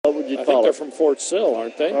What would you call it? I think they're from Fort Sill,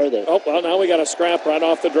 aren't they? Are they? Oh, well, now we got a scrap right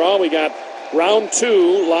off the draw. We got round 2,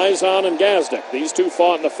 Lizon and Gazdic. These two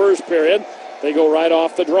fought in the first period. They go right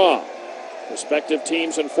off the draw. Respective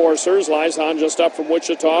teams enforcers. Lizon just up from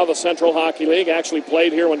Wichita, the Central Hockey League. Actually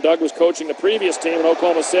played here when Doug was coaching the previous team in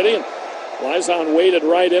Oklahoma City. And Lizon waded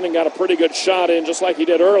right in and got a pretty good shot in, just like he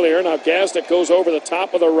did earlier. Now Gazdic goes over the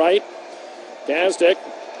top with a right. Gazdic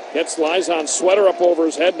gets Lizon's sweater up over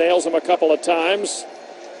his head, nails him a couple of times.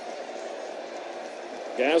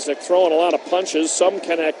 Gazdic throwing a lot of punches, some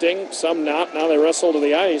connecting, some not. Now they wrestle to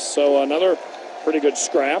the ice, so another pretty good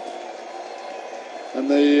scrap. And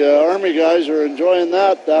the Army guys are enjoying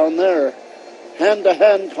that down there.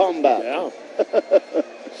 Hand-to-hand combat. Yeah.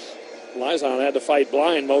 Lizon had to fight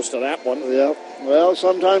blind most of that one. Yeah. Well,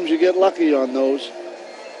 sometimes you get lucky on those.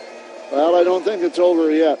 Well, I don't think it's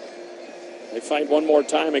over yet. They fight one more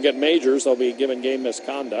time and get majors. They'll be given game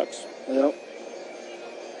misconducts. Yep.